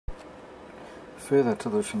further to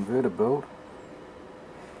this inverter build.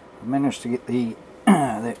 I managed to get the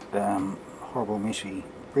that horrible messy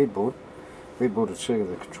breadboard to circuit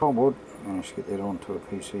the control board. Managed to get that onto a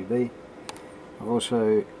PCB. I've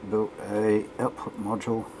also built a output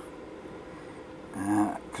module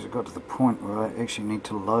because it got to the point where I actually need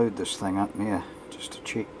to load this thing up now just to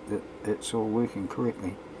check that it's all working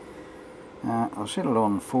correctly. I've settled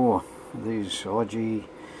on 4 of these IGBJT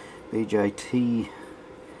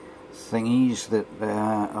thingies that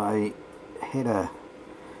I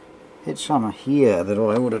had some here that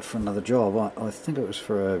I ordered for another job. I think it was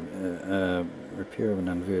for a repair of an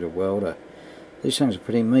inverter welder. These things are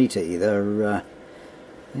pretty meaty. They're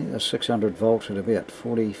 600 volts at about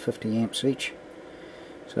 40-50 amps each.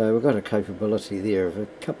 So we've got a capability there of a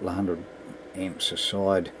couple of hundred amps a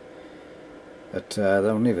side. But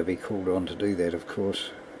they'll never be called on to do that, of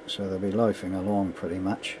course. So they'll be loafing along pretty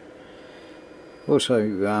much.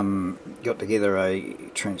 Also got together a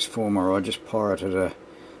transformer. I just pirated the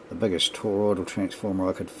biggest toroidal transformer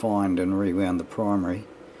I could find and rewound the primary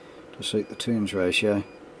to suit the turns ratio.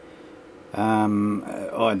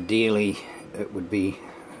 Ideally it would be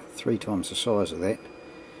 3 times the size of that,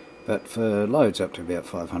 but for loads up to about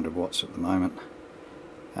 500 watts at the moment,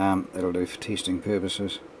 that'll do for testing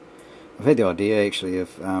purposes. I've had the idea actually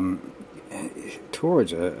of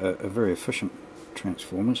toroids are very efficient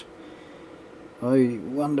transformers. I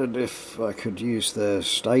wondered if I could use the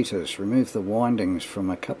stators, remove the windings from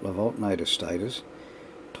a couple of alternator stators,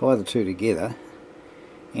 tie the two together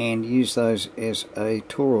and use those as a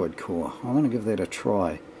toroid core. I'm going to give that a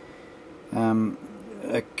try.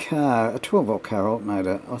 A 12 volt car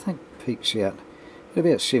alternator I think peaks out at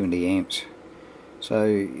about 70 amps,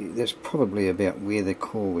 so that's probably about where the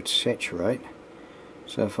core would saturate.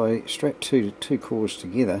 So if I strap two cores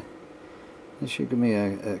together, this should give me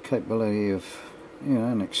a capability of, you know,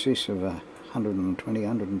 in excess of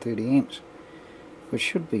 120-130 amps, which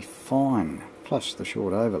should be fine, plus the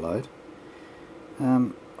short overload.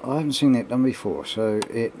 I haven't seen that done before, so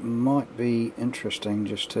it might be interesting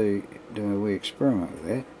just to do a wee experiment with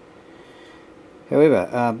that.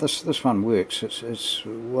 However, this one works. It's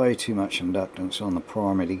way too much inductance on the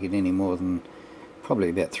primary to get any more than probably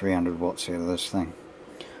about 300 watts out of this thing.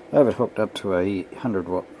 I have it hooked up to a 100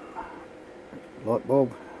 watt light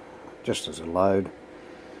bulb just as a load.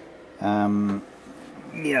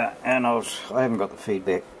 Yeah, and I haven't got the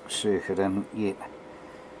feedback circuit in yet.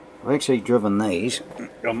 I've actually driven these.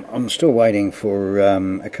 I'm still waiting for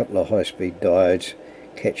a couple of high-speed diodes,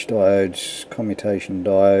 catch diodes, commutation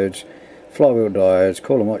diodes, flywheel diodes,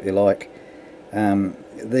 call them what you like.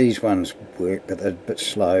 These ones work, but they're a bit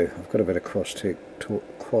slow. I've got a bit of cross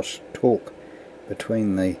talk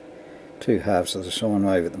between the two halves of the sine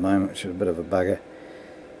wave at the moment, which is a bit of a bugger.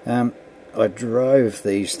 I drove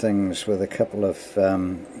these things with a couple of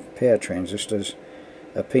power transistors,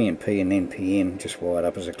 a PNP and NPN, just wired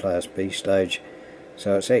up as a Class B stage,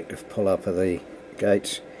 so it's active pull up of the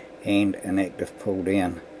gates and an active pull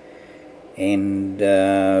down. And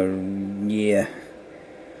yeah,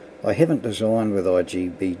 I haven't designed with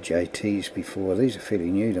IGBJTs before. These are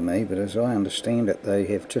fairly new to me, but as I understand it, they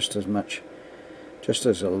have just as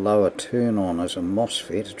a lower turn on as a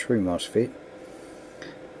MOSFET, a true MOSFET.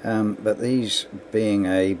 But these being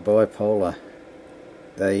a bipolar,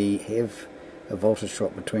 they have a voltage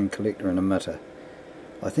drop between collector and emitter.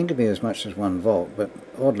 I think it'd be as much as 1 volt, but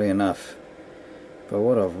oddly enough, by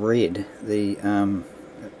what I've read, the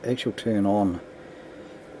actual turn on,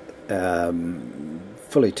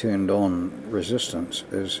 fully turned on resistance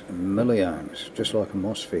is milliohms, just like a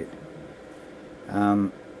MOSFET.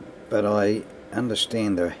 But I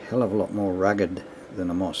understand they're a hell of a lot more rugged than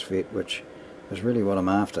a MOSFET, which is really what I'm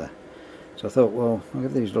after. So I thought, well, I'll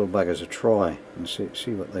give these little buggers a try and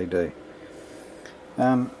see what they do.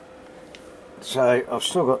 So I've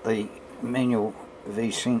still got the manual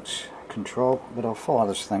V-Sense control, but I'll fire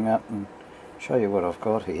this thing up and show you what I've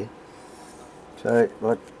got here. So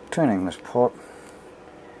by turning this pot,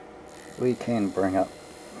 we can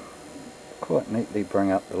quite neatly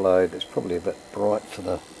bring up the load. It's probably a bit bright for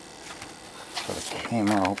the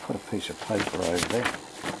camera. I'll put a piece of paper over there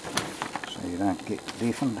so you don't get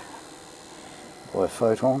deafened by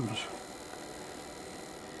photons.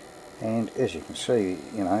 And as you can see,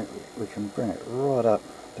 you know, we can bring it right up,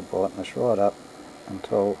 the brightness right up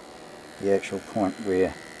until the actual point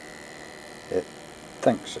where it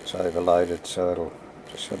thinks it's overloaded, so it'll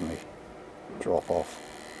just suddenly drop off.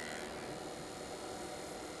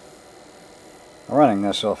 I'm running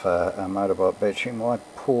this off a motorbike battery. My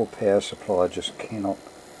poor power supply just cannot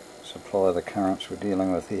supply the currents we're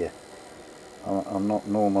dealing with here. I'm not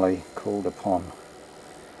normally called upon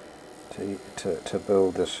to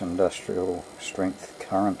build this industrial strength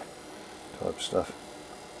current type stuff.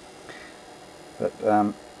 But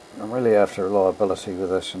I'm really after reliability with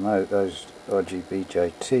this, and those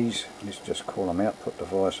IGBJTs, let's just call them output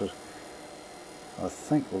devices, I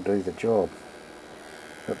think will do the job.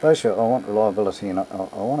 But basically I want reliability, and I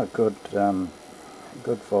want a good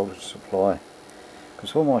voltage supply,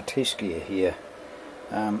 because all my test gear here,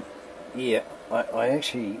 yeah, I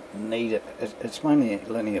actually need it. It's mainly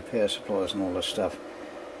linear power supplies and all this stuff,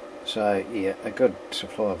 so yeah, a good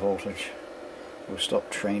supply of voltage will stop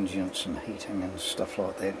transients and heating and stuff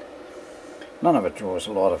like that. None of it draws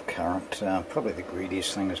a lot of current. Probably the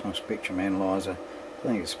greediest thing is my spectrum analyzer. I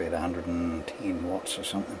think it's about 110 watts or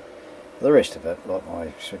something. The rest of it, like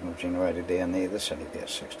my signal generator down there, that's only about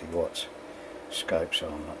 60 watts scope, so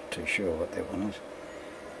I'm not too sure what that one is.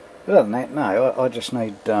 But other than that, no, I just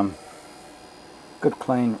need good,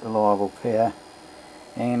 clean, reliable power,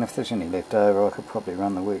 and if there's any left over I could probably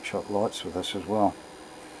run the workshop lights with this as well,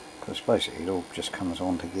 because basically it all just comes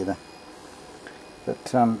on together.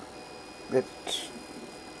 But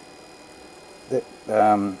that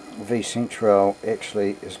V-Central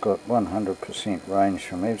actually has got 100% range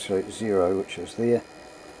from absolute zero, which is there,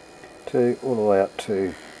 to all the way up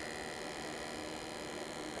to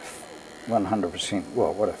 100%,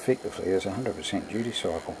 well, what effectively is 100% duty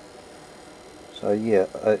cycle. So yeah,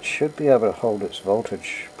 it should be able to hold its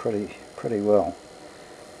voltage pretty well.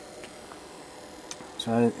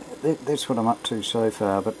 So that's what I'm up to so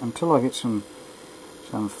far, but until I get some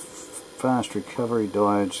fast recovery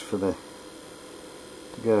diodes for to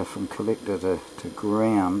go from collector to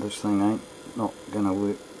ground, this thing ain't not going to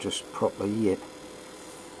work just properly yet.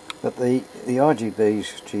 But the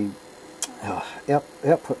IGBs,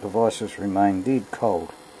 output devices remain dead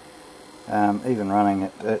cold, even running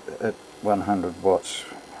at 100 watts,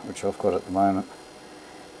 which I've got at the moment.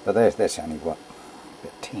 But that's only what,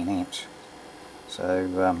 about 10 amps.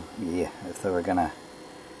 So yeah, if they were going to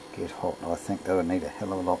get hot, I think they would need a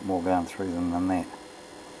hell of a lot more going through them than that.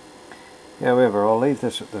 However, I'll leave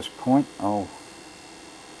this at this point. For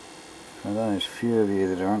those few of you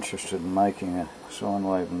that are interested in making a sine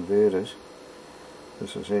wave inverters,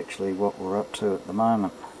 this is actually what we're up to at the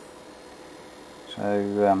moment.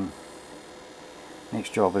 So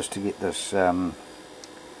next job is to get this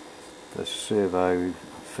this servo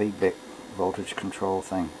feedback voltage control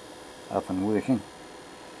thing up and working.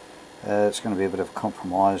 It's going to be a bit of a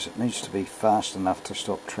compromise. It needs to be fast enough to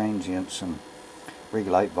stop transients and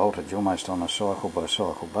regulate voltage almost on a cycle by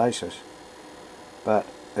cycle basis, but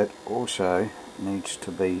it also needs to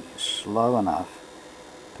be slow enough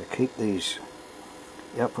to keep these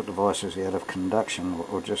output devices out of conduction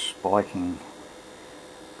or just spiking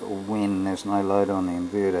when there's no load on the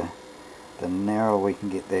inverter. The narrower we can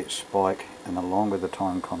get that spike and the longer the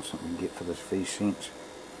time constant we get for this V-Sense,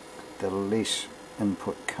 the less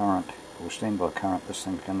input current or standby current this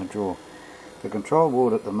thing's going to draw. The control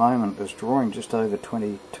board at the moment is drawing just over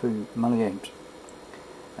 22 milliamps.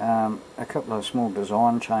 A couple of small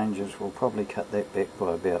design changes will probably cut that back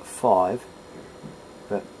by about 5,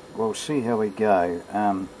 but we'll see how we go.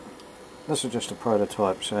 This is just a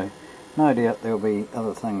prototype, so no doubt there'll be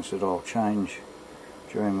other things that I'll change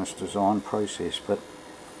during this design process, but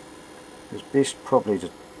it's best probably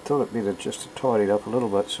thought it better just to tidy it up a little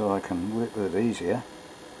bit so I can work with it easier.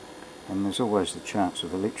 And there's always the chance of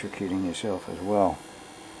electrocuting yourself as well.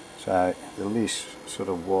 So the less sort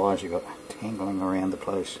of wires you've got tangling around the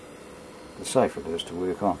place, the safer it is to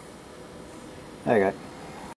work on. Okay.